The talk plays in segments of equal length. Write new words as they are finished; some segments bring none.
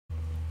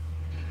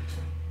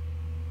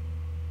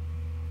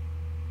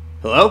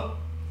Hello?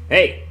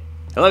 Hey.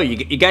 Hello, you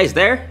guys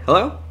there?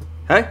 Hello?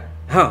 Hi?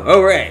 Oh,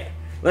 alright.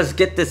 Let's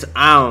get this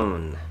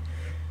on.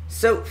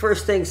 So,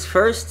 first things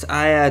first,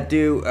 I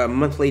do a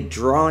monthly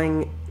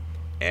drawing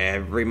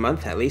every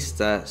month, at least,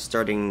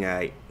 starting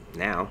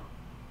now.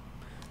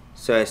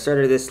 So I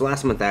started this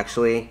last month,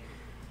 actually.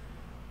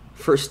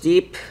 For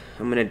Steep,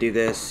 I'm going to do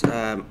this.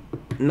 I'm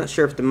not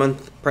sure if the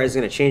month price is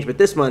going to change, but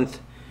this month,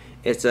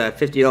 it's a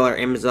 $50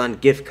 Amazon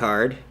gift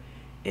card.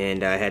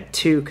 And I had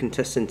 2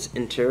 contestants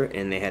enter,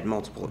 and they had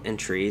multiple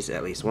entries.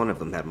 At least one of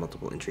them had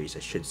multiple entries, I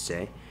should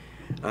say.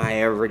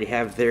 I already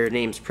have their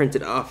names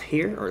printed off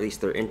here, or at least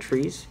their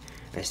entries.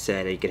 I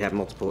said you could have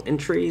multiple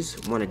entries,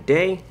 1 a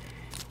day.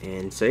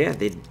 And so yeah,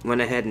 they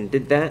went ahead and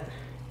did that.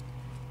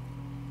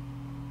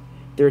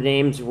 Their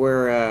names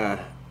were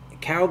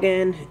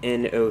Cowgan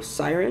and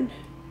Osiren.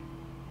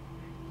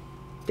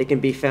 They can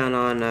be found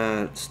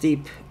on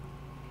Steep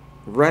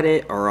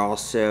Reddit, or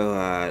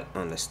also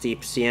on the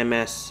Steep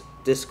CMS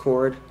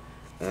Discord.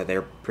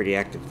 They're pretty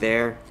active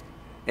there.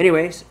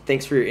 Anyways,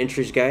 thanks for your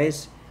entries,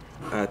 guys.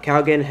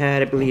 Cowgan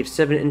had, I believe,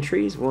 7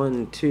 entries.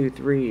 1, 2,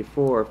 3,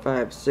 4,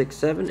 5, 6,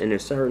 7. And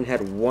Osiren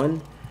had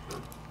 1.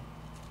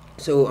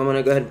 So I'm going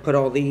to go ahead and put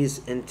all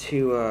these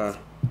into a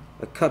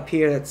cup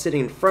here that's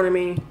sitting in front of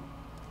me.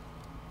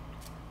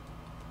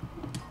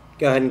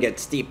 Go ahead and get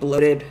Steep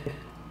loaded,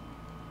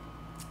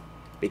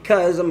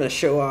 because I'm going to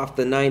show off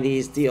the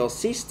 90s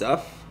DLC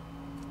stuff.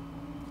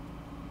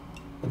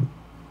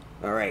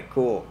 Alright,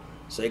 cool.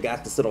 So you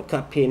got this little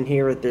cup in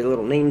here with their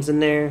little names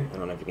in there. I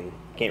don't know if you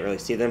can't really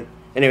see them.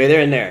 Anyway,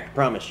 they're in there, I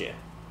promise you.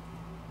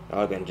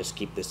 I'll go and just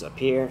keep this up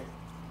here.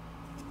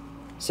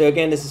 So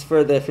again, this is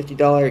for the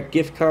 $50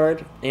 gift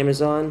card,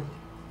 Amazon.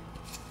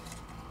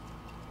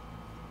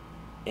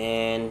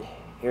 And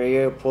here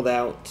you go, pulled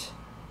out.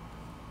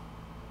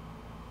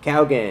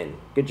 Cowgan,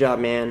 good job,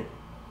 man.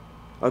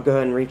 I'll go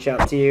ahead and reach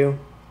out to you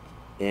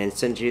and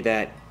send you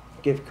that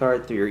gift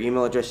card through your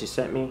email address you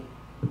sent me.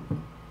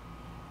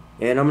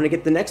 And I'm going to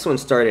get the next one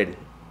started.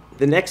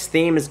 The next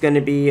theme is going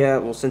to be,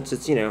 well, since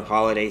it's,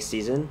 holiday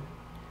season,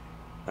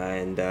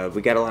 and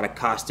we got a lot of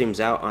costumes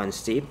out on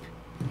Steep.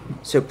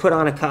 So put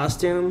on a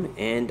costume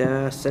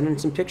and send in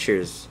some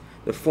pictures.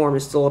 The form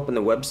is still up on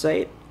the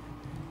website,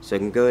 so you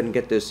can go ahead and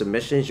get those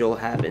submissions. You'll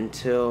have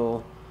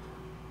until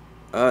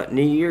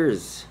New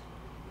Year's.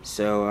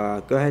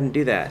 So go ahead and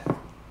do that.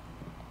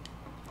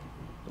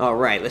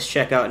 Alright, let's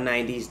check out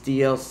 90s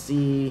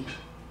DLC.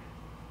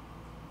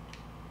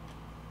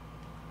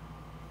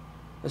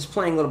 I was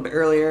playing a little bit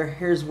earlier.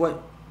 Here's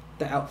what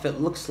the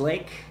outfit looks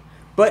like.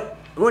 But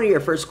one of your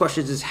first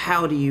questions is,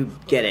 how do you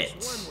get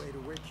it?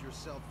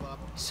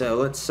 So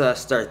let's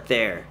start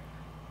there.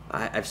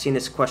 I've seen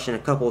this question a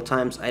couple of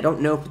times. I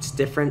don't know if it's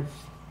different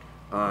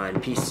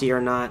on PC or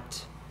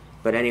not.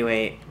 But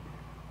anyway,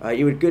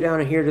 you would go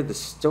down here to the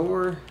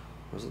store.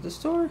 Was it the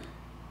store?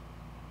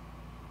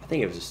 I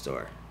think it was the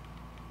store.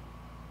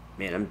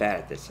 Man, I'm bad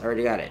at this. I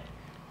already got it.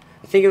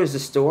 I think it was the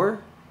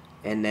store.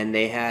 And then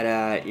they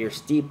had your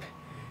Steep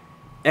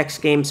X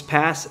Games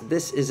Pass.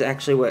 This is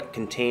actually what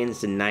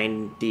contains the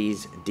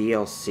 90s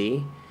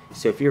DLC.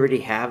 So if you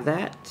already have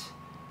that,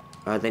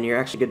 then you're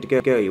actually good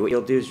to go. What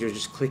you'll do is you'll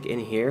just click in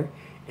here,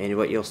 and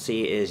what you'll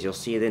see is the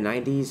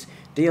 90s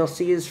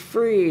DLC is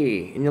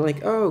free. And you're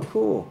like, oh,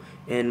 cool.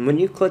 And when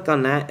you click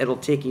on that, it'll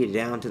take you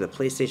down to the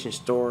PlayStation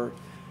Store,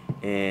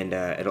 and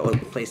it'll open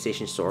the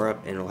PlayStation Store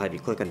up, and it'll have you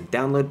click on the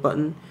download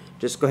button.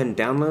 Just go ahead and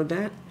download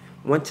that.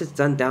 Once it's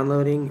done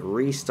downloading,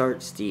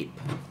 restart Steep.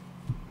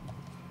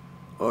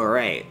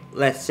 Alright,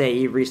 let's say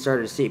you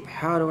restarted Steep.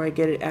 How do I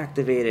get it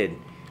activated?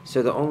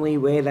 So the only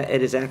way that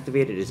it is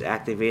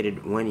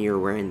activated when you're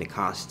wearing the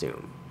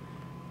costume.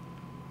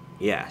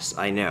 Yes,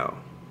 I know.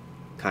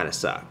 Kinda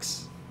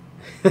sucks.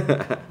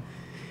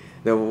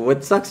 Now,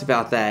 what sucks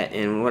about that,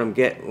 and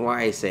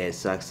why I say it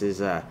sucks,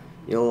 is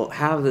you'll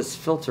have this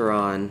filter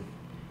on,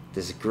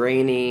 this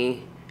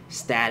grainy,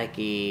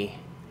 staticky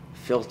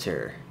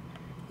filter.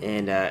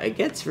 And it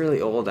gets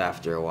really old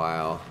after a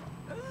while.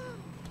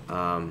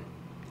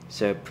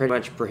 So it pretty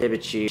much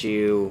prohibits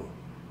you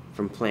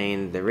from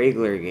playing the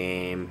regular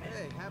game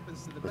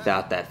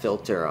without that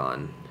filter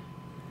on.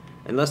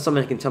 Unless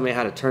someone can tell me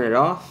how to turn it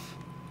off,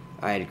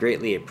 I'd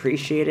greatly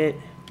appreciate it.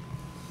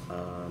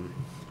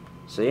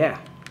 So yeah.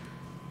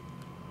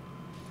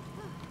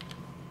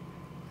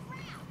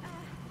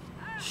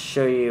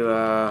 Show you,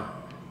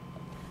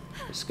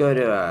 let's go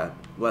to a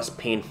less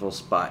painful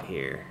spot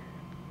here.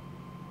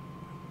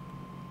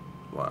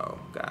 Whoa,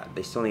 God,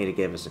 they still need to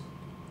give us a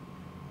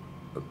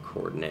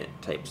coordinate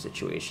type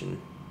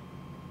situation.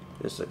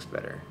 This looks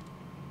better.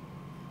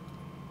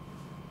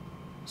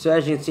 So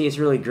as you can see, it's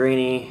really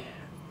grainy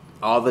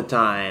all the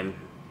time.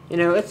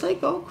 It's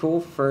like, oh, cool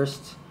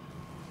first.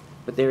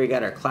 But there we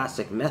got our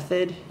classic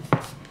method.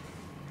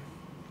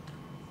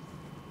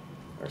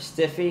 Our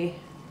stiffy.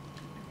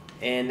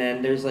 And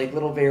then there's like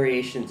little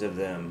variations of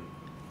them.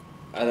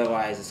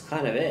 Otherwise, it's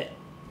kind of it.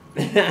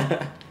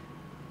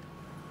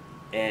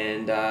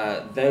 And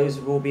those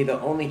will be the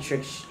only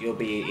tricks you'll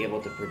be able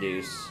to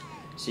produce.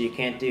 So you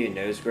can't do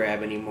nose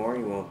grab anymore.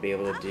 You won't be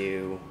able to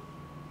do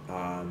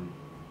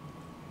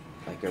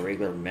like a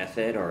regular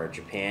method or a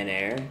Japan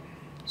Air.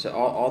 So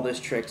all those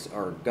tricks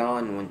are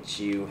gone once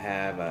you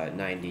have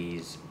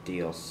 90s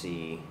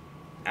DLC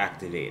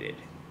activated.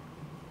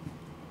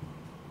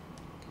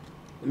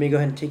 Let me go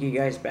ahead and take you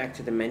guys back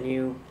to the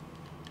menu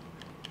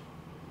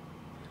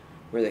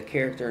where the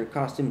character and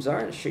costumes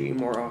are to show you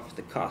more off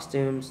the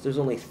costumes. There's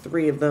only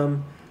 3 of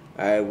them.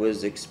 I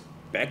was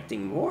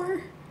expecting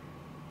more.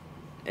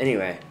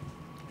 Anyway.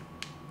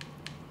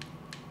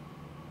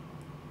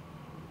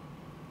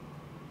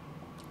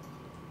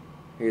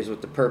 Here's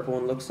what the purple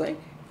one looks like,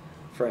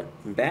 front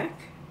and back.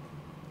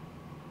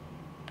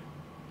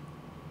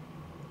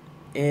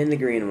 And the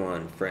green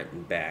one, front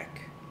and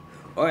back.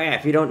 Oh yeah,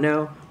 if you don't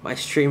know, my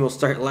stream will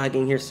start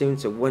lagging here soon,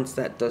 so once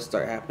that does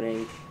start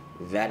happening,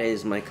 that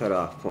is my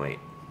cutoff point.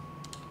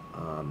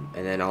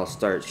 And then I'll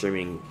start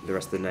streaming the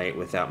rest of the night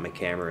without my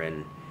camera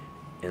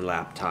and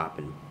laptop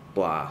and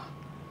blah.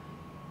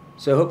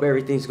 So I hope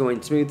everything's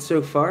going smooth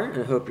so far,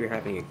 and I hope you're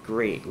having a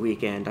great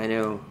weekend. I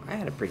know I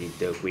had a pretty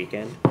dope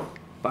weekend.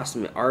 Bought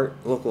some art,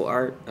 local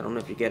art. I don't know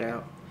if you get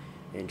out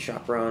and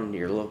shop around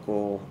your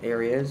local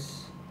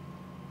areas,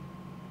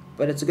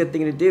 but it's a good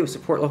thing to do.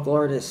 Support local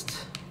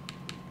artists.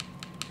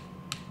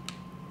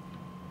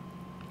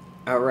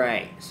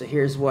 Alright, so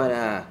here's what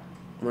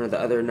one of the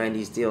other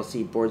 90s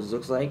DLC boards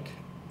looks like.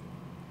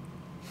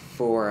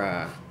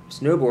 For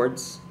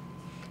snowboards,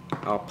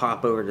 I'll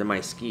pop over to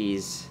my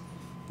skis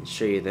and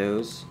show you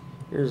those.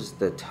 Here's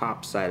the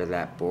top side of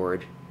that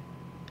board.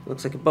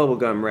 Looks like a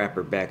bubblegum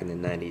wrapper back in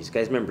the 90s. You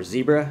guys remember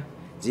Zebra?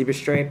 Zebra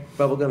Stripe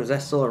bubblegum, is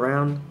that still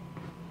around?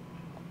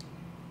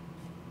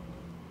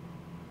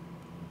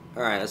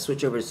 Alright, let's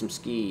switch over to some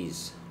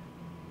skis.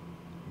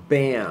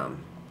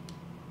 Bam!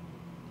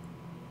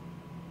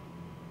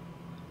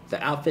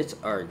 The outfits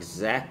are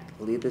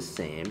exactly the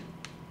same.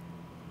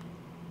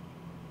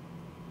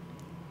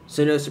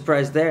 So no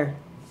surprise there,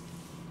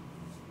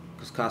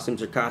 because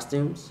costumes are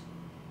costumes.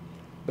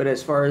 But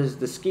as far as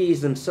the skis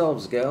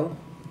themselves go,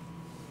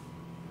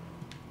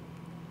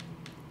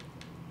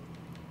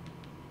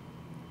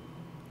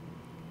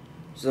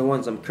 so the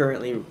ones I'm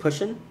currently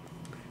pushing,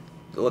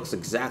 it looks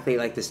exactly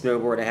like the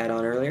snowboard I had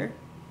on earlier.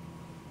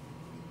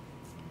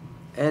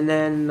 And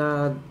then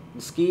the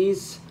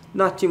skis,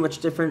 not too much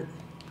different,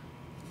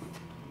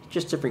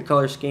 just different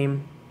color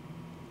scheme.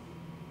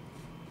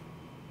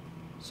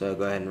 So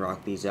go ahead and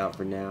rock these out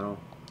for now,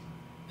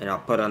 and I'll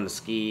put on the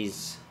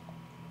skis.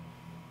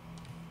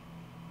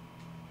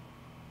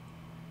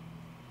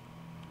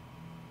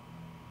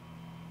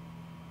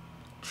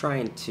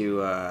 Trying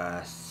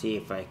to see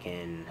if I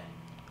can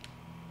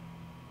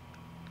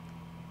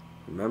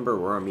remember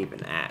where I'm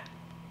even at.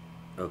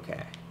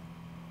 Okay.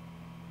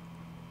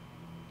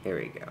 Here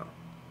we go.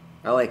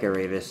 I like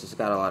Aravis. It's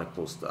got a lot of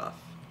cool stuff.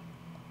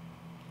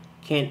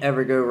 Can't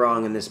ever go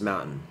wrong in this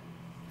mountain.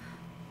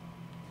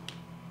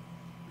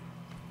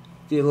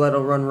 Do a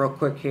little run real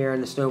quick here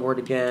on the snowboard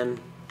again.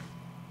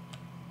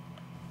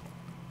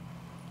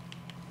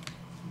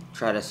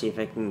 Try to see if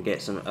I can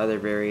get some other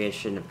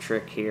variation of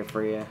trick here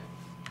for you.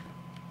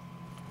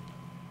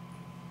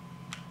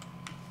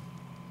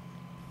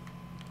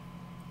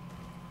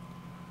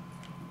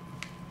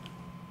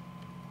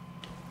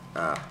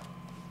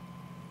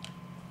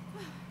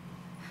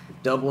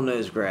 Double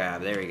nose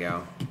grab. There we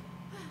go.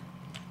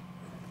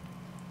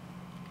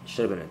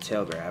 Should have been a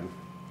tail grab.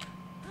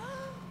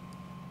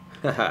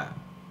 Haha.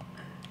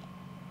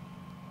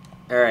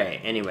 Alright,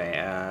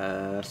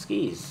 anyway,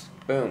 skis.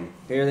 Boom.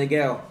 Here they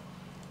go.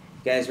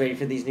 You guys ready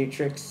for these new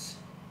tricks?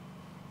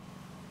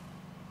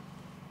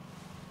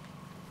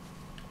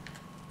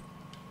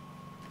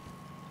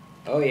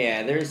 Oh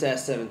yeah, there's that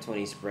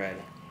 720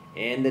 spread.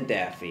 And the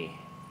Daffy.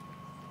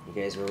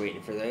 You guys were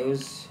waiting for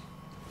those.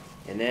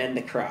 And then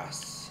the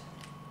cross.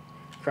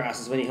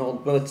 Cross is when you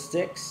hold both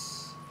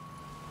sticks.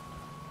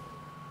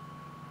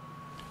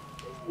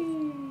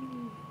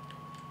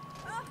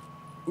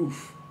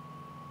 Oof.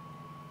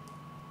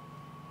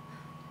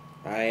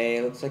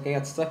 Looks like I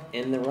got stuck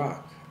in the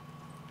rock.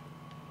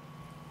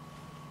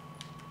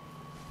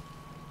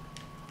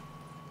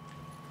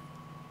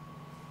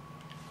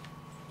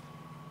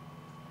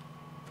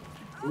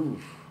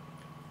 Oof.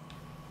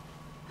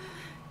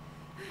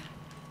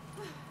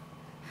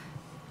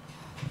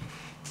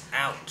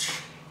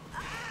 Ouch.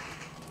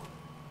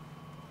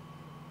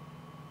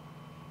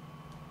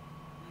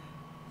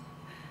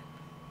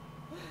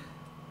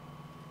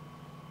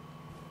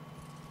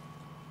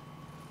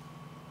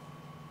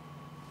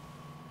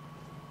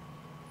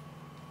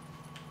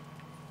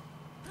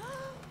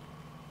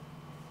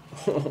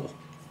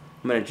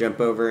 I'm gonna jump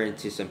over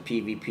into some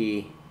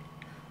PvP.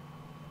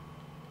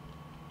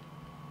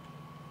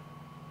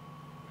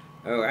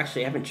 Oh,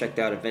 actually, I haven't checked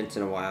out events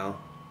in a while.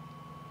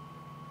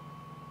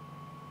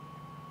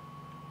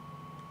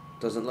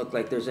 Doesn't look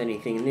like there's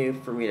anything new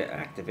for me to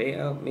activate.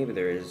 Oh, maybe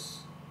there is.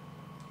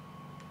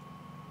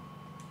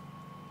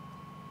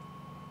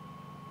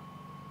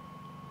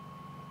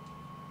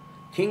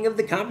 King of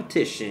the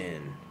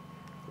competition.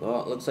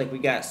 Well, it looks like we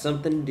got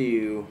something to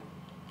do.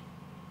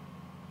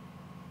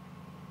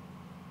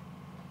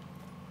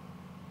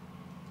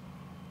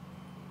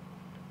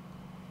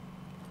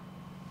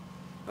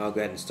 I'll go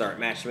ahead and start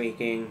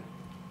matchmaking.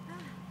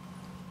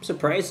 I'm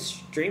surprised the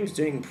stream's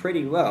doing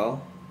pretty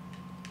well.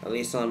 At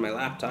least on my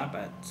laptop,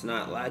 it's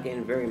not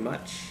lagging very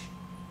much.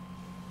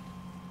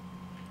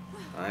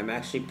 I'm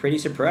actually pretty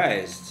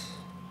surprised.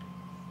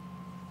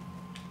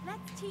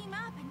 Let's team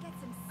up and get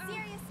some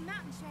serious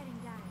mountain shredding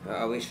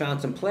done. We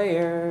found some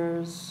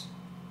players.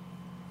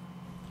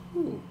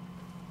 Ooh.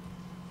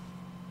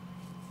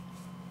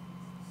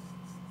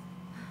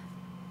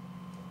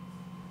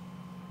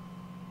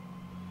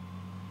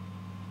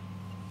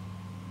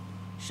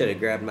 Should have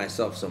grabbed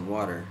myself some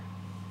water.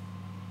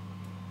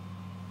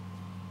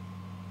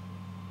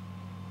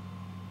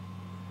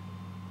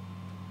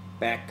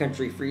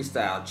 Backcountry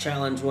freestyle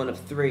challenge 1 of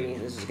 3.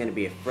 This is going to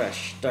be a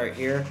fresh start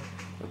here.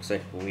 Looks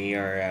like we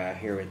are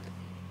here with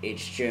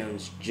H.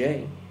 Jones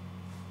J.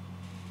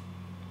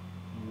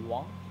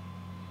 What?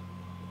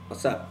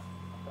 What's up?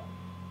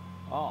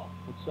 Oh,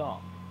 what's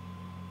up?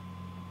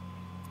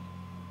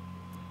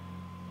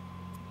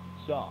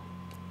 What's up?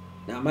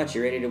 Not much.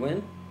 You ready to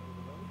win?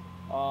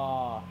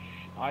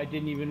 I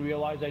didn't even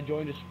realize I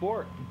joined a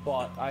sport,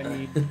 but I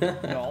mean, no.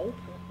 No.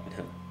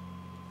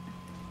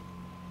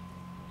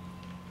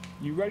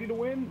 You ready to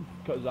win?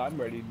 Because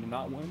I'm ready to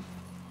not win.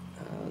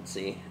 Let's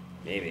see.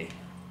 Maybe.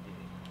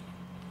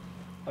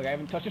 Like, I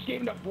haven't touched this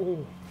game.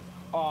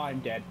 Oh, I'm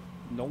dead.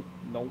 Nope,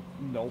 nope,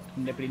 nope.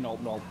 Nippity,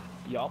 nope, nope.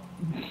 Yup.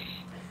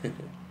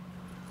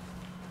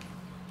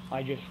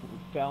 I just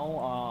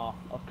fell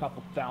a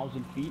couple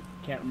thousand feet.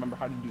 Can't remember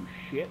how to do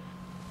shit.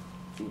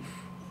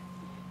 Oof.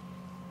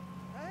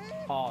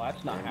 Oh,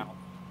 that's not how.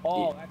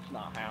 Oh, that's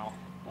not how.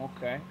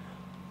 Okay.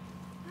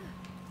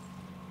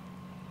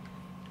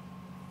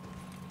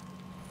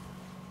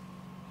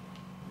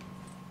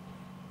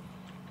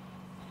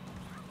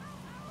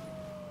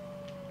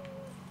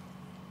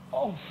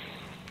 Oh,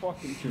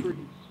 fucking trees.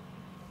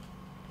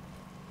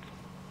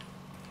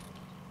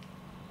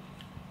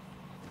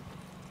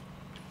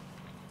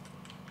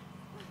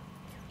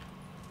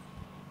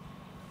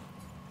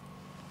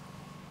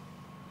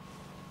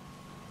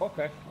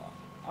 Okay,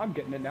 I'm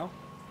getting it now.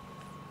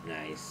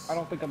 Nice. I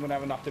don't think I'm gonna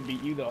have enough to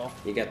beat you though.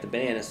 You got the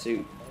banana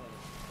suit.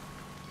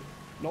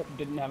 Nope,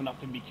 didn't have enough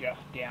to beat you.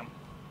 Damn.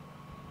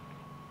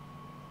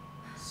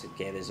 It's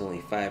okay, there's only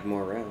 5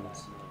 more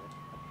rounds.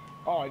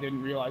 Oh, I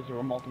didn't realize there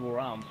were multiple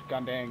rounds.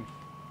 God dang.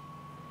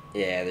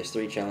 Yeah, there's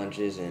 3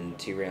 challenges and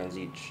 2 rounds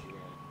each.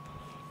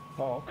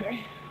 Oh,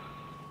 okay.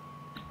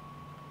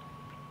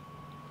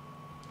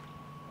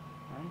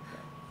 Okay.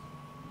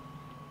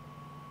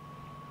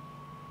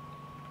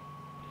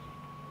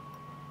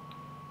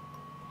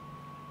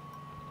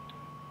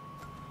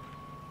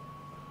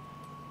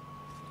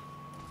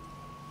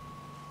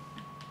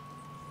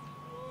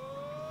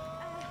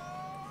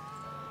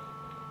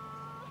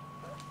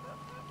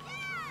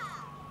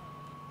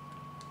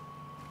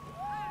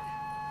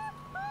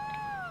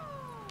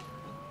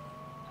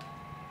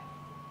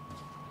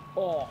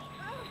 Oh.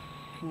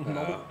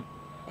 Nope.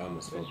 I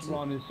almost felt This some.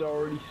 run is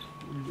already,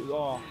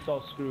 oh,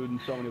 so screwed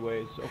in so many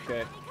ways.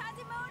 Okay.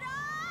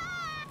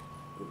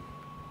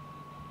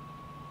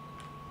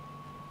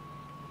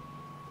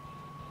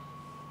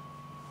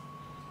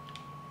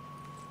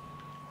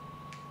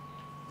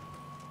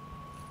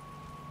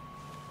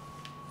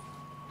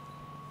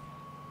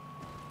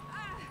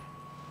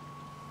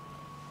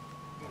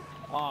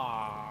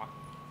 Ah.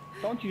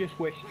 Don't you just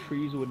wish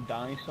trees would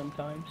die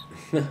sometimes?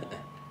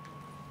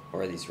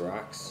 Or these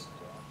rocks.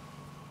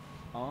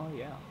 Oh,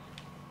 yeah.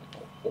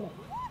 Oh.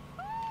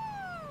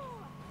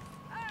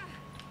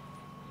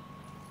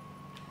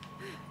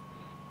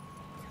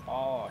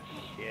 Oh,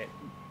 shit.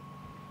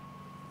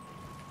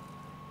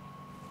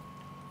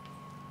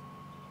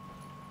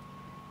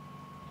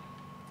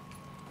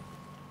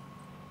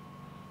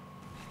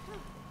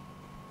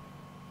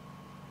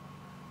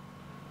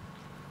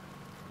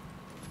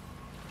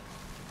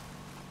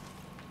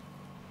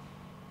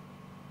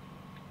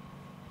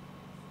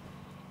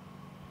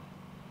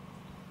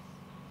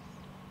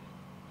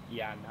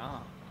 Yeah,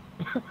 nah.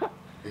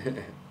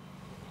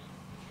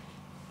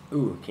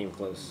 Ooh, came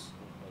close.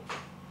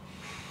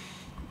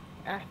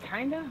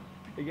 Kinda,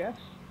 I guess.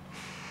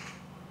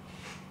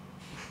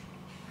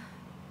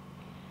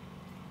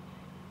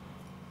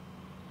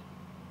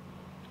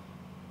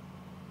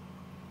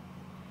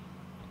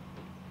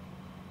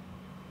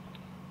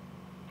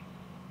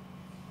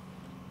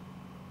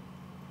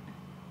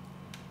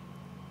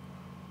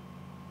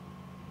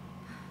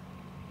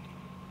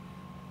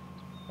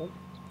 Oh.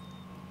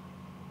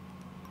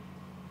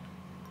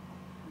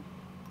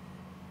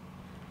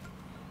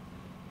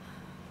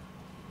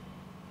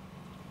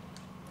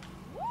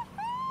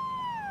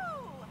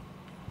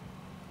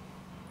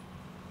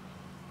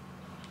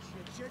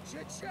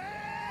 Shit!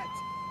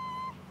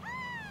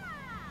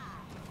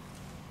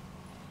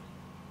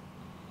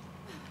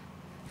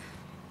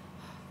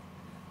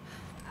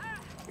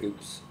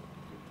 Oops.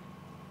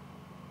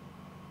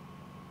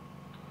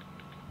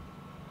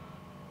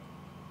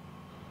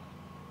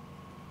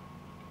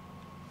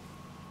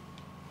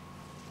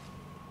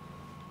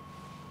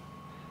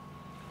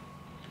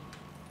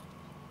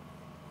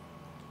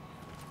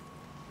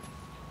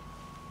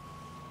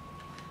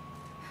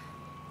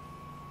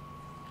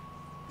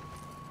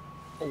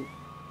 Oh.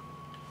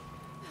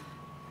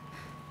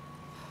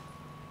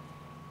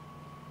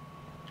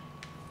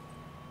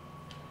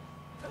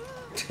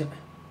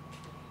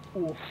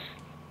 Oof.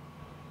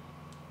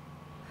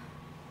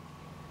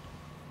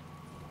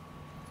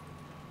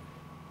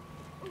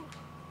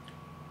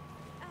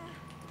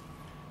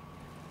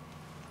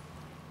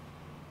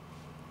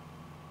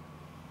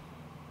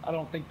 I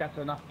don't think that's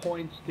enough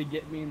points to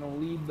get me in the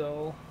lead,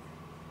 though.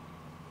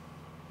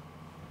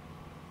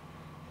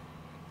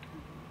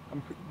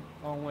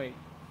 Oh, wait.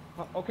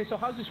 Okay, so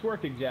how's this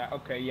work exactly?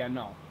 Okay, yeah,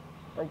 no.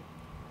 Oh.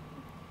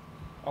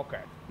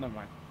 Okay, never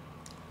mind.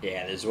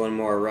 Yeah, there's one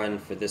more run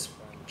for this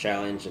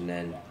challenge, and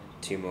then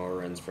 2 more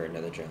runs for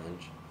another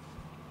challenge.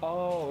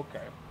 Oh,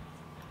 okay.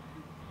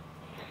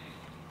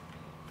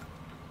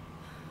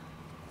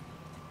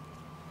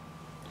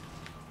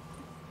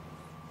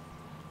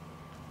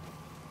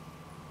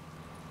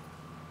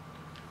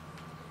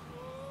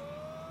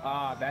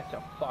 Ah, that's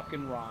a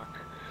fucking rock.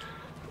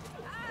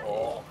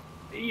 Oh,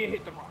 you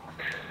hit the rock.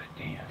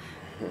 Damn.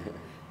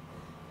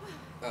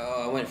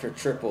 Oh, I went for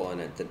triple,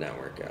 and it did not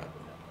work out.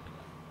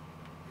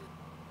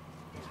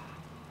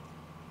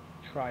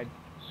 Tried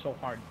so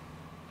hard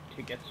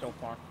to get so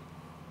far,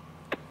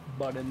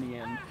 but in the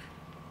end,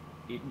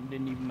 it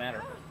didn't even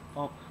matter.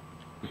 Oh.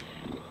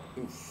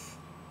 Oof.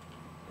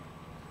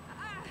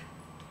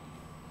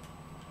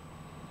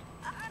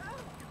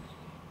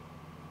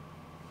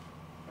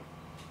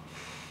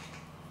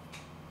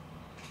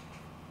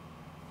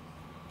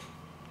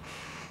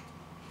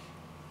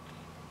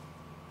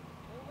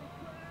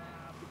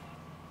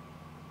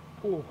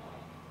 Ooh.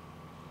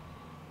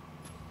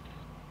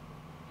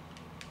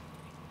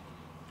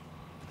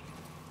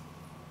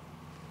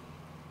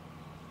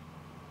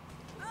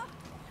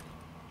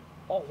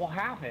 Oh, what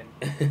happened?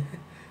 I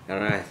don't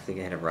know, I think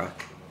I hit a rock.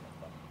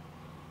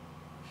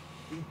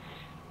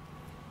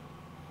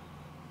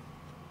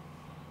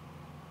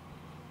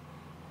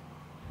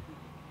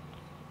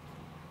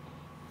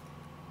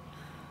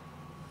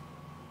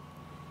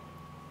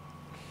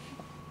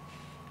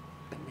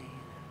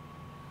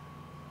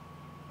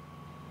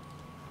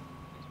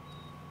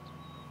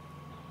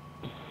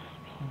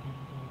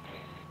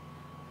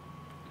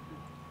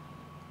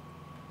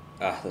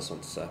 Ah, this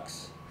one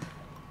sucks.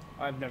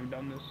 I've never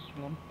done this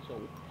one, so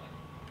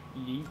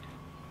yeet.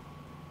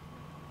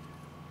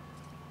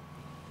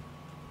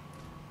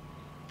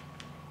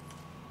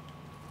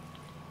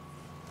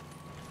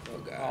 Oh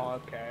god.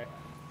 Oh, okay.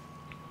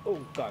 Oh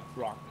god,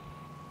 rock.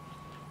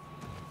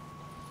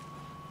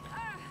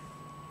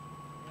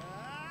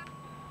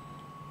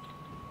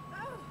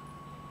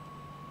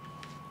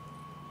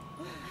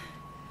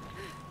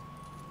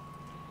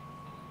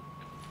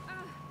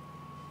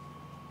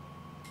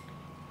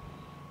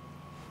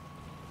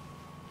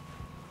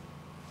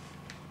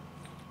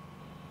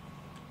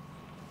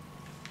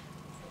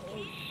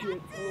 Oh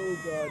shit, oh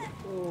god,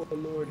 oh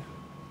lord.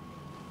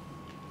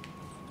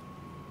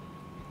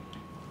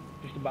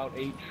 Just about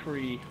ate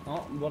tree.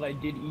 Oh, but I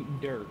did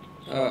eat dirt.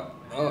 So.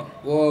 Oh,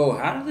 whoa,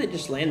 how did they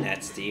just land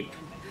that steep?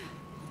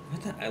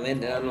 What the? I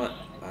landed on what?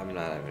 I'm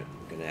not even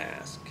gonna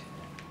ask.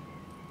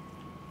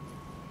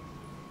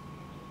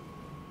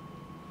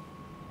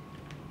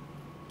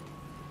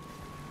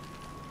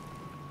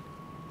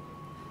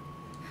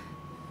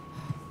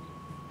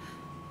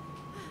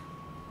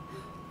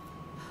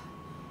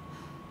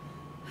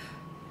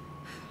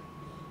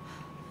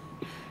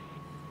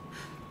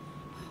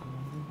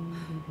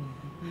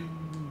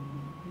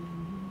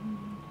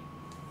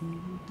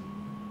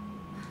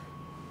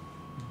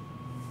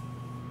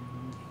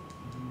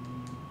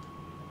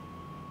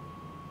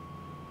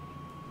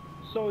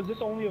 So is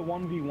this only a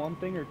 1v1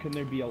 thing, or can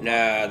there be a lot?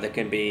 No, there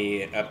can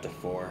be up to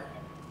 4.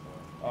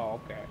 Oh,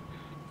 okay.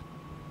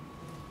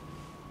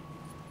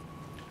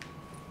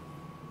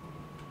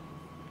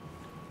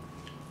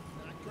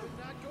 Not good,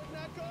 not good,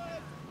 not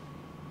good!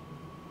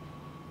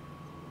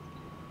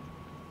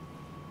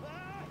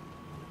 Ah!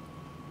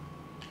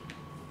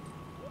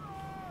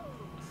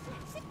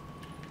 Whoa!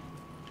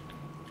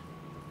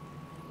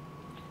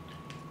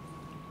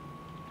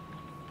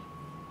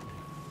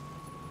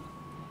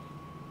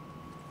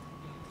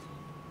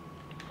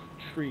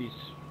 Trees.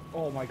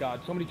 Oh my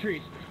god, so many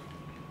trees.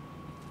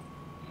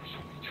 So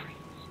many trees.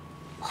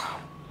 Wow.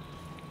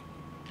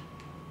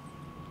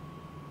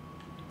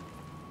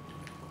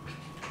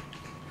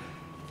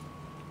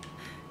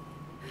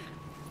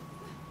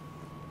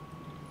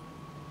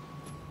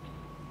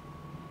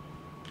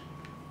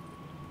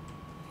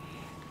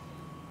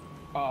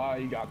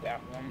 You got that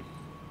one.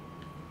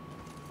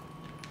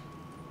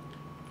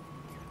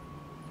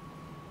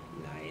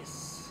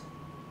 Nice.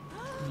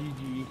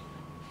 GG.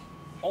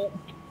 Oh.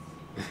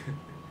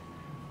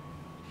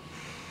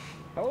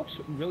 That looks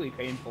really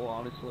painful,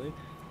 honestly.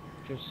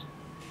 Just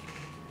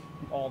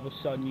all of a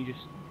sudden, you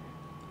just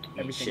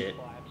everything shit.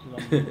 collapses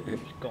on you. You're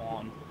just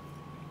gone.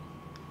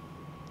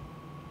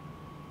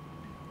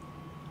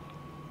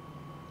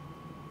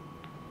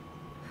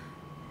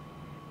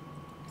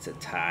 It's a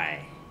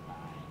tie.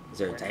 Is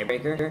there a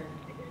tiebreaker?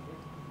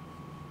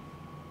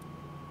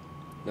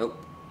 Nope.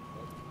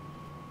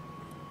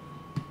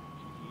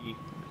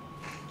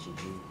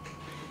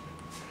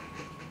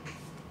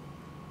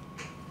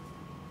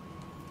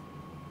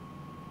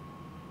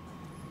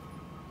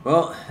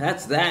 Well,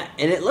 that's that.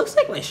 And it looks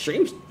like my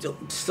stream's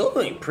still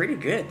doing pretty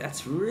good.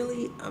 That's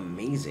really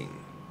amazing.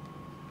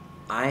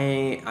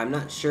 I'm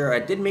not sure. I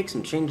did make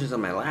some changes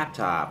on my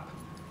laptop.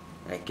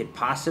 I could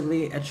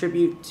possibly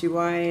attribute to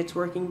why it's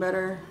working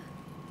better.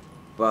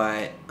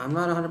 But I'm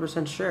not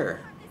 100%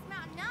 sure. Carve this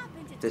mountain up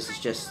into This is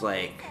tiny just little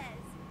like pieces.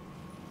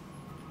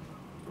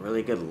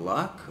 really good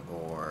luck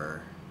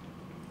or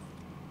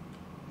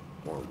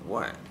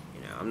what?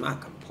 You know, I'm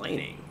not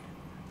complaining.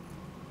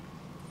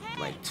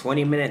 Like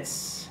 20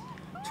 minutes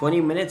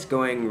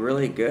going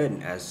really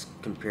good as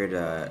compared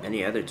to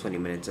any other 20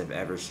 minutes I've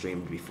ever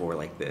streamed before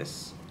like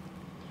this.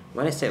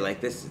 When I say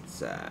like this,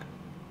 it's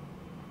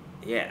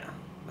yeah,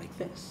 like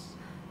this.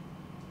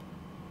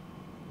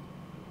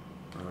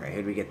 Alright,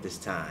 who'd we get this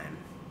time?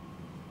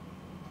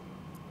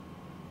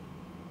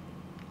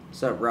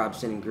 What's up,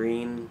 Robson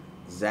Green,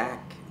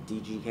 Zach,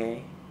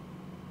 DGK?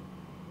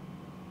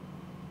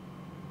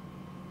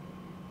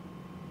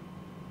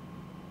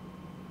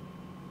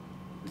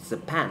 It's a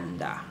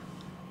panda.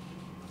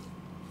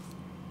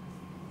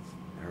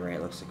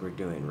 Alright, looks like we're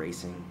doing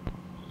racing.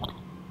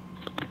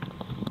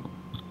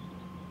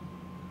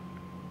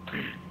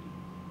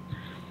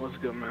 What's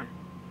good, man?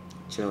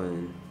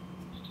 Chilling.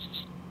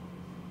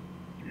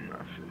 I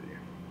feel you.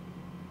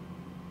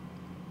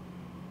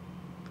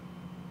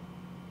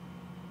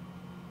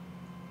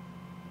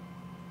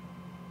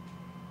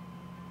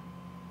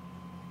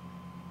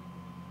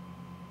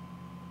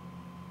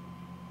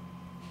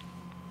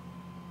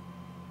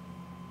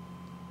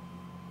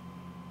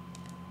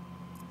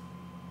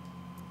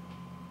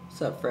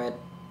 What's up, Fred?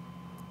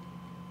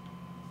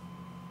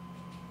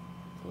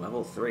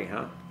 Level 3,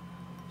 huh?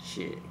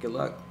 Shit, good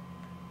luck.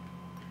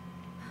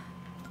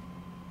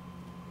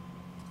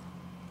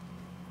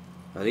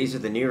 Oh, these are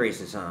the new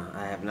races, huh?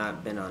 I have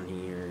not been on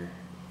here.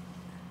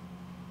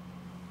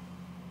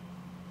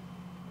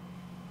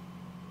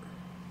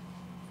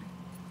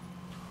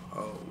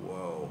 Oh,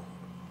 whoa.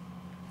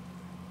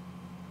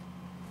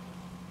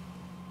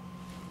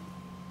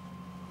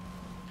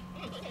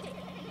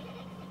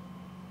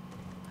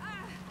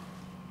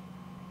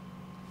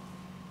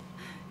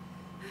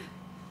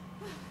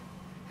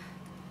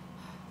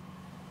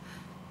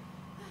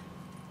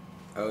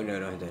 Oh no,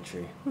 don't hit that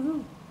tree.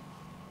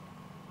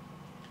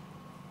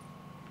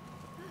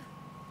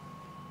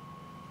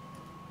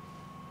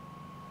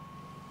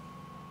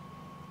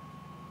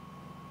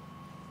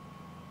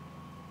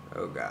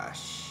 Oh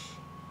gosh.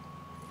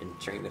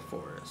 Entering the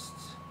forest.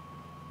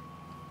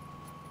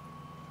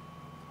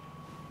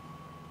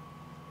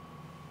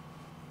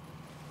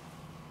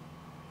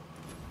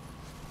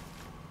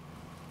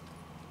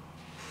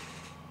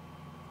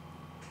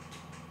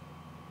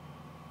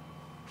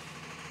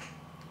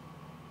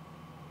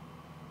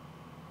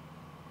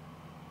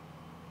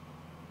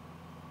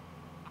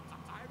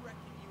 I reckon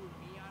you and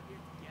me out here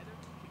together.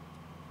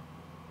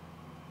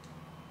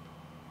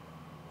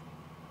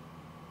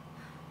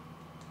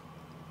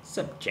 What's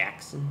up,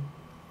 Jackson?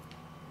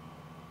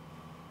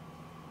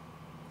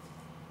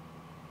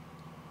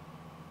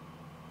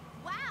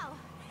 Wow,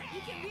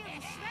 you can really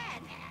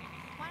shred.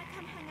 Want to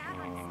come hang out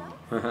on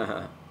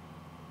slope?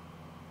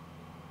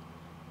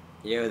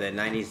 Yo, the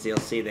 90s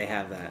DLC, they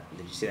have that.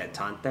 Did you see that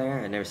taunt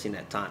there? I've never seen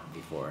that taunt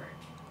before.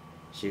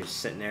 She was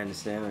sitting there in the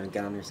snow and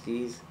got on her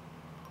skis.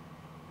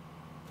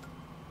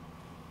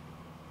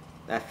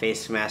 That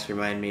face mask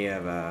reminded me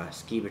of a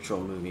Ski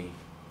Patrol movie.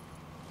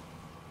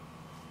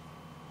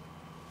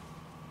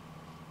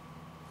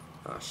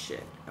 Oh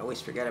shit, I always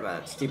forget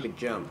about that stupid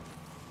jump.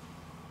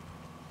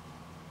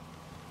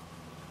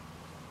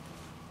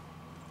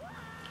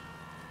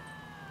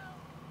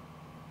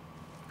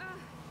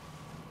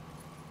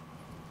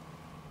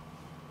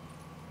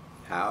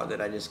 How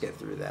did I just get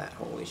through that?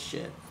 Holy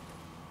shit.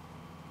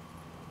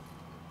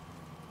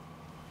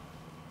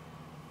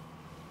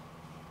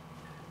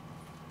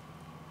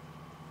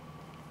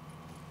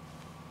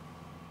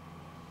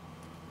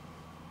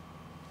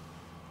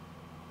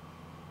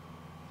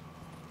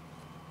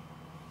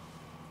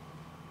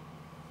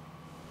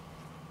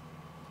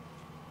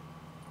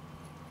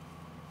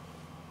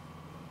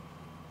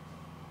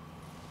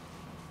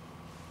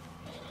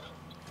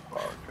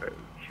 Okay,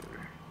 sure.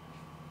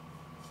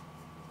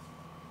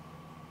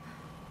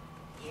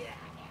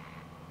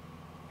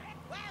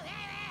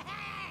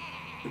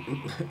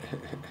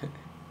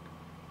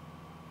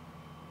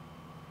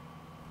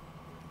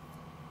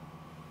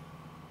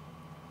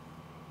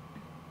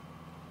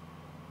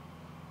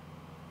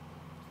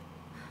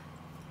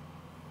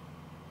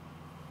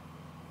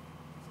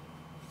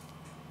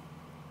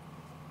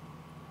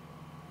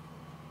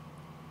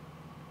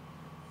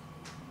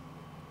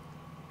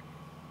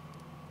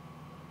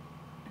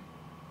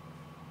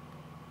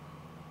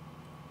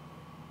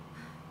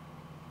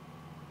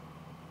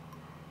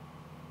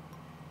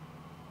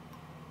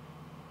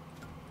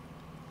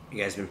 You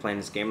guys been playing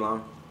this game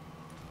long?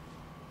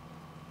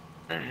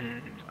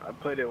 I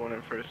played it when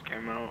it first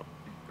came out.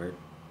 Or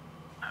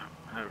I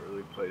haven't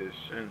really played it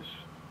since.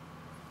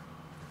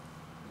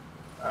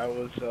 I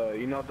was,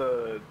 you know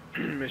the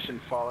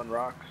mission Fallen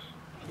Rocks?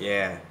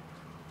 Yeah.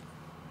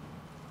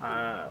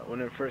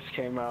 When it first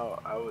came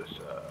out, I was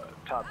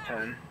top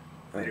 10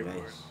 Oh,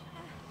 leaderboard nice.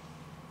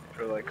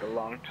 for like a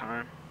long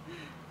time.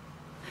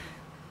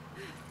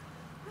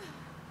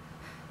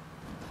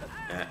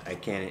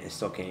 I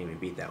still can't even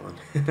beat that one.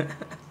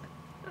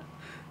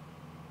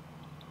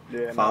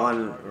 Yeah, no,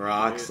 Fallen it's hard to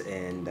Rocks beat.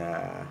 and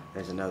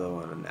there's another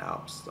one in the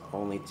Alps. The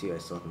only two I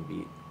still can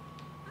beat.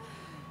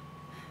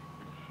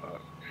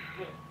 Fuck.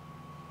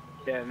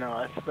 Yeah, no,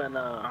 I spent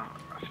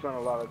a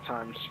lot of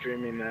time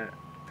streaming that,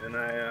 and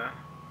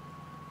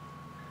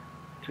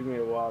took me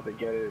a while to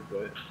get it,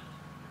 but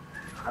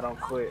I don't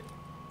quit.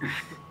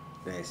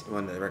 Nice.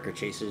 One of the record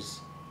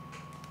chasers.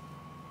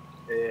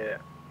 Yeah.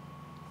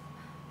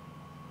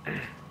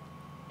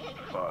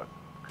 Fuck.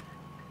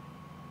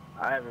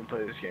 I haven't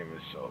played this game in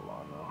so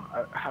long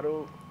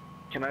though.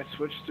 Can I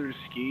switch through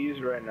skis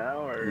right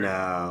now or?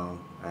 No,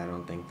 I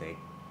don't think they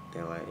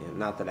let you.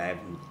 Not that I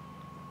haven't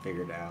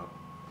figured out.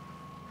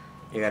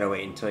 You gotta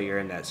wait until you're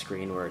in that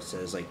screen where it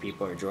says like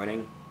people are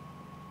joining.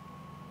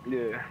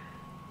 Yeah.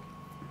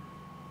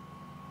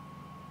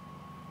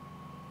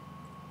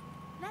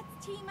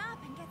 Let's team up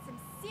and get some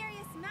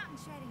serious mountain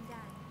shredding done.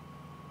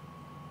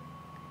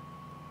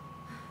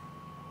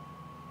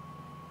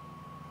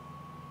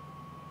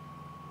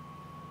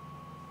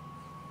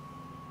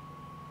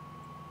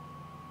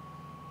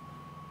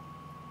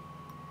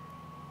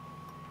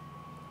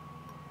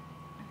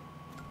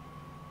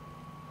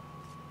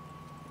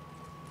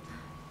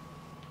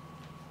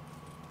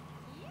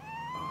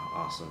 Oh,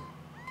 awesome.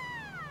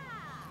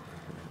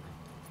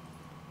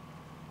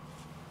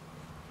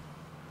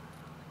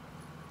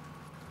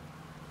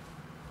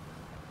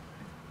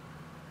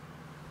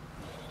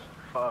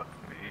 Fuck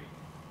me.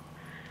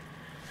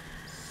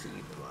 See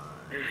the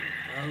line.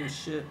 Oh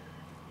shit.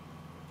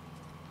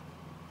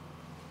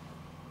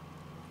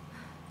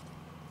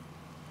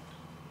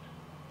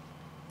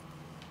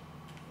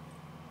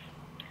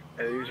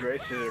 Yeah, these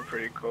races are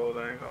pretty cool,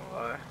 I ain't gonna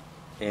lie.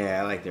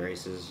 Yeah, I like the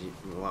races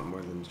a lot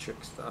more than the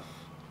trick stuff.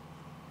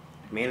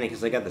 Mainly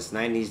because I got this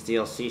 90s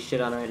DLC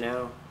shit on right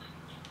now.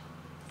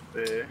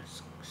 Yeah.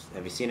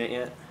 Have you seen it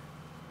yet?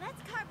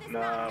 Let's carve this Nah,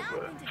 mountain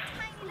but- out into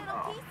tiny little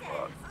Oh, pieces.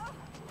 fuck.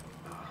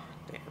 Oh,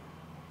 damn.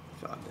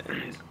 Fell off the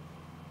end.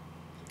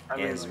 I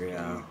mean,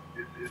 Israel.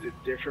 Like, is it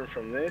different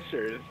from this,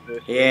 or is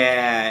this?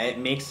 Yeah, it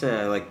makes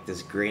like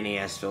this grainy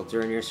ass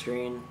filter on your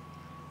screen,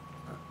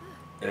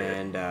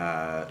 and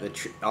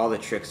all the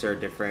tricks are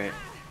different,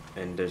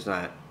 and there's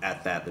not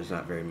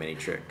very many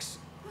tricks.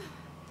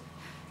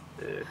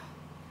 Yeah.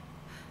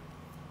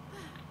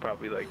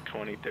 Probably like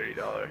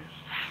 $20-$30.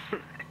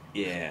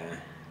 Yeah.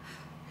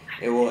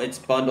 It's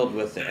bundled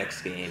with the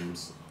X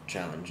Games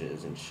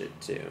challenges and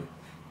shit too.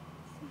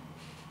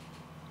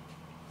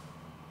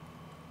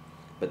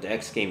 But the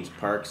X Games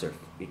parks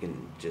you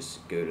can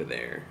just go to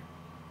there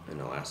in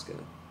Alaska.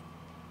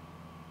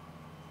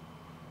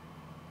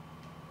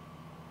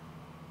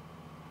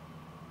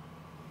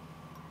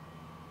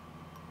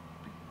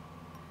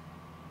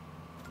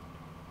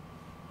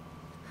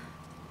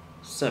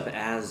 Sup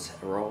as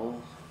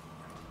roll.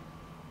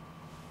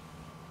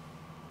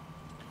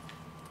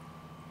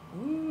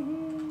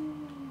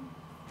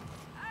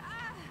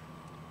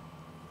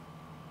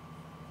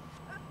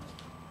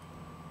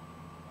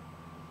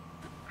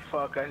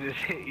 Fuck, I just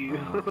hit you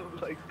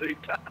like 3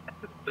 times.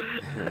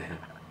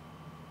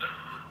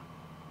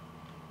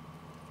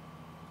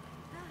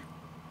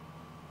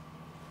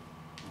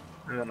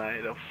 And then I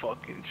hit a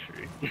fucking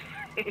tree.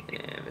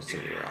 Yeah,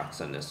 missing your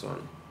rocks on this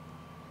one.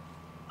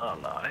 Oh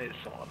no, I hit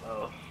someone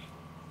else.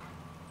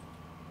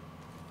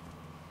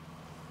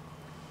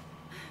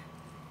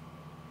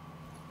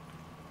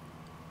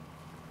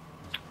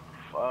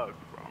 Fuck,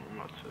 bro, I'm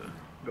about to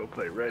go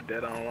play Red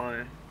Dead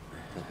Online.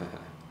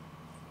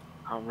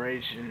 I'm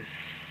raging.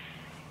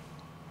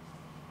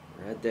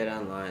 Red Dead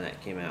Online,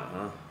 that came out,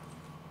 huh?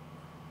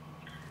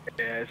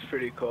 Yeah, it's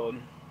pretty cold.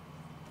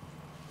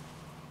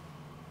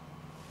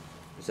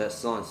 Is that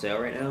still on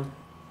sale right now?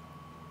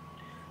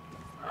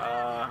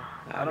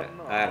 I don't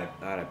know. I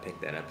ought to pick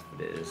that up if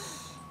it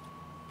is.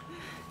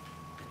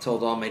 I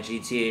told all my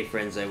GTA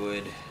friends I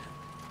would.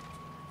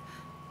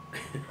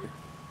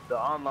 The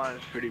online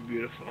is pretty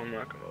beautiful, I'm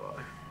not gonna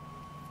lie.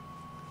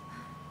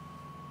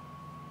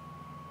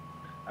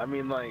 I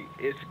mean, like,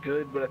 it's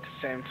good, but at the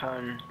same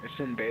time, it's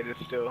in beta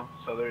still,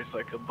 so there's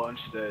like a bunch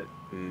that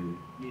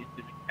needs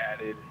to be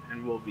added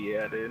and will be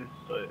added,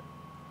 but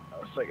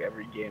it's like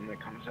every game that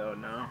comes out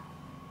now.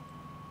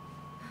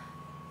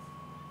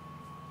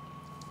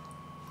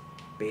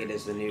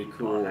 Beta's the new Keep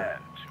cool. on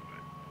adding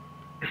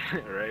to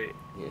it. Right?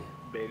 Yeah.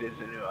 Beta's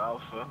the new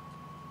alpha.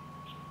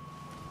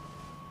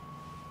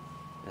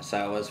 That's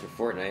how it was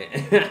for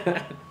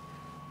Fortnite.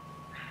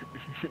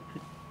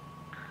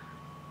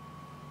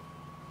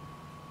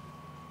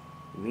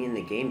 You mean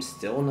the game's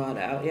still not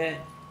out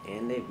yet?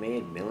 And they've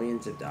made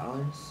millions of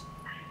dollars?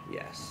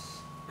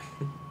 Yes.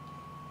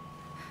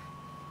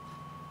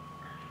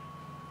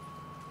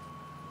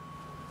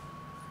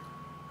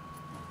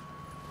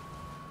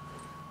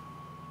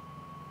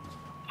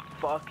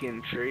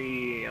 fucking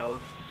tree. I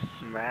was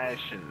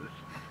smashing this.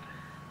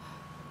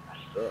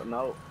 So,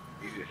 nope.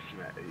 You just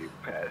smashed. You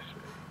passed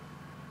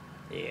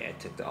me. Yeah, I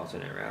took the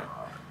alternate route.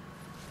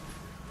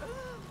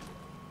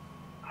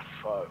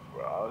 Fuck,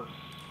 bro. I was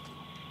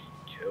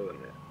killing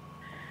it.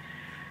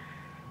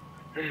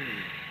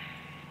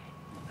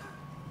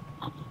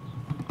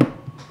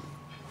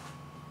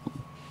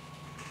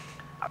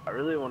 I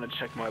really want to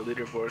check my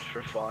leaderboards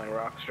for Falling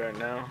Rocks right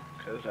now,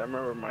 because I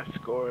remember my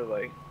score,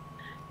 like,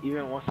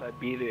 even once I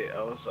beat it,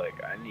 I was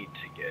like, I need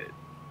to get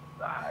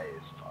the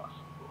highest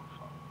possible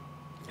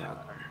time.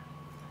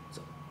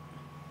 So,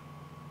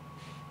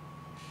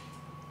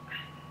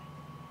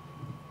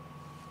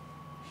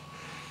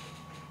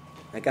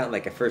 I got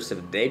like a first of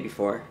the day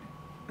before.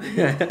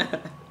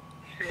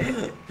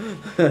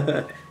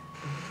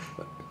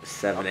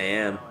 7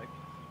 a.m.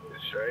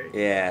 Right?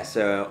 Yeah,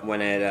 so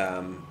when it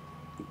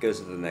goes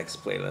to the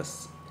next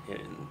playlist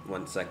in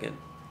 1 second.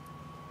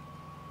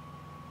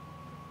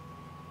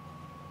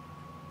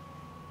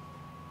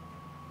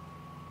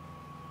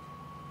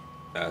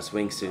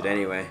 Swingsuit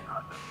anyway.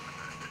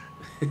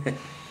 Is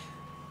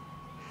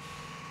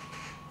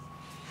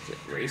it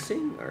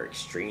racing or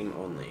extreme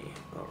only?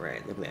 All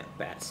right, look at that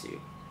bat suit.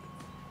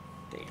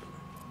 Damn.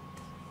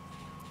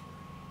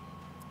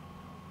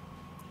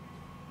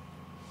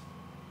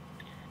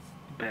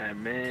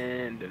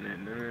 Batman.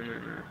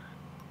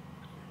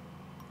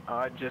 Oh,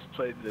 I just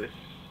played this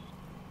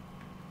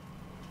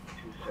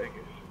 2 seconds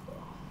ago.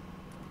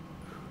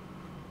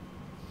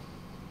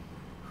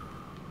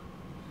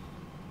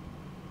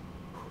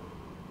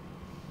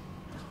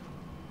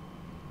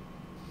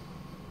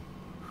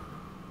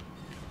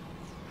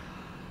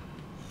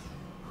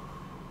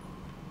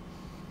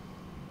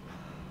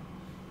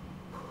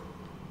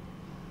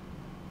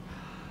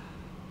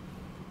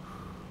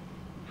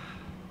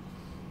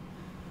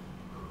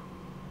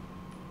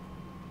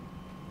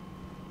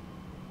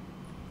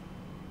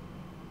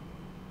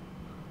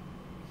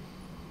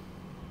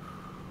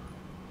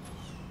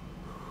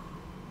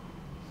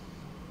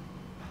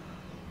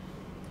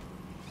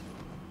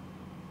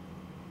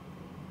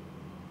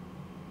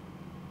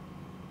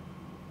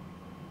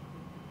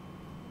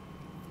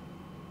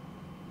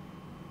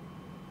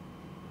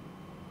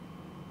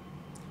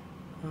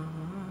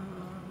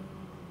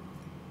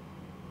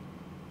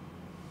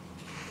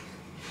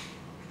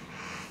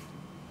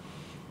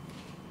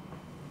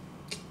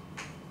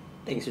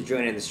 Thanks for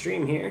joining the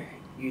stream here.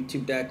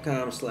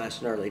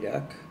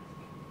 YouTube.com/gnarlyduck.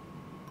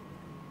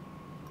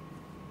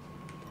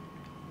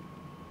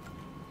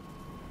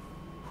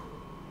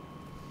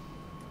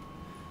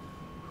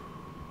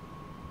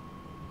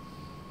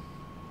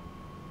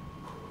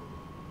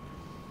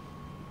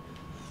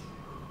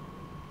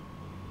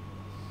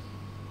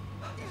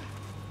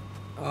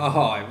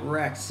 Oh, I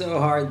wrecked so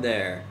hard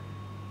there.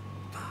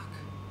 Fuck.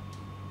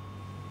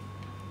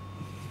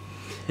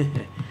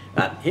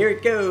 Here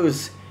it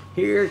goes.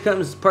 Here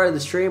comes part of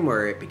the stream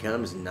where it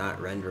becomes not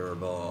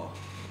renderable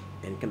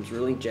and becomes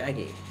really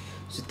jaggy.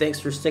 So thanks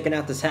for sticking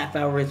out this half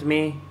hour with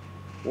me.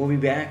 We'll be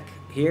back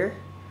here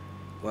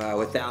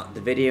without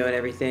the video and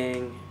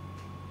everything.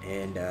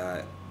 And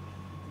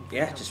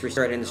yeah, just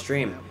restarting the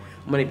stream.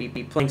 I'm going to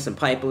be playing some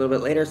Pipe a little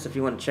bit later, so if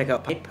you want to check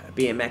out Pipe, a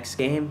BMX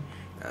game,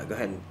 go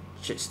ahead and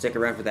stick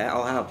around for that.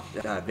 I'll have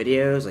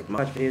videos, like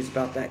mod videos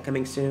about that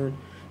coming soon.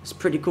 It's a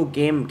pretty cool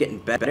game. I'm getting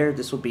better.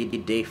 This will be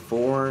day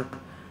 4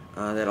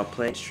 that I'll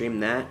play and stream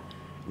that.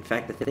 In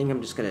fact, I think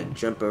I'm just going to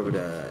jump over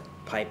to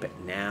Pipe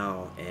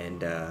now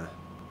and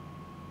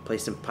play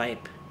some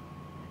Pipe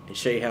and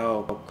show you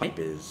how Pipe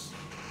is.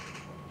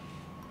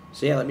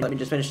 So yeah, let me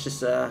just finish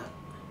this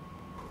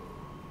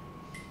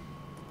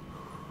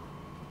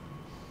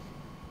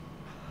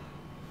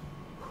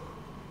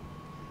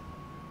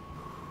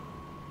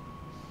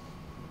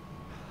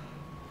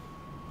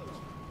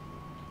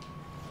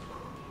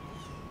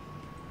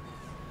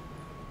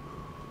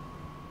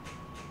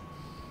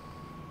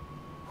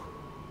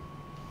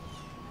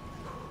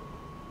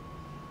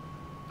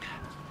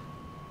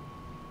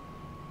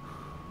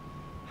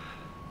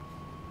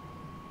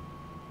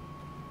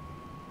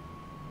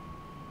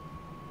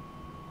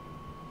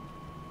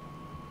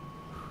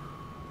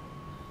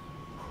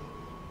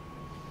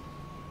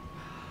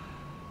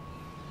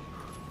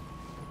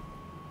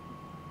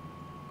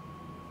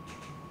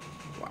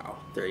Wow,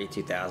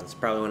 32,000. It's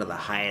probably one of the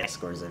highest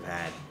scores I've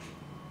had.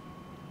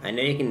 I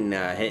know you can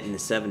hit in the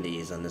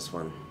 70s on this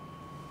one.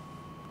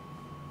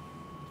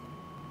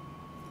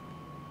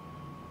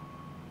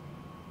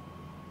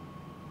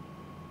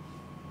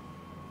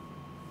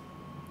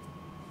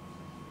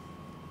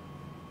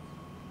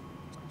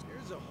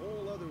 There's a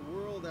whole other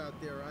world out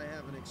there I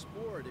haven't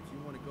explored if you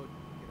want to go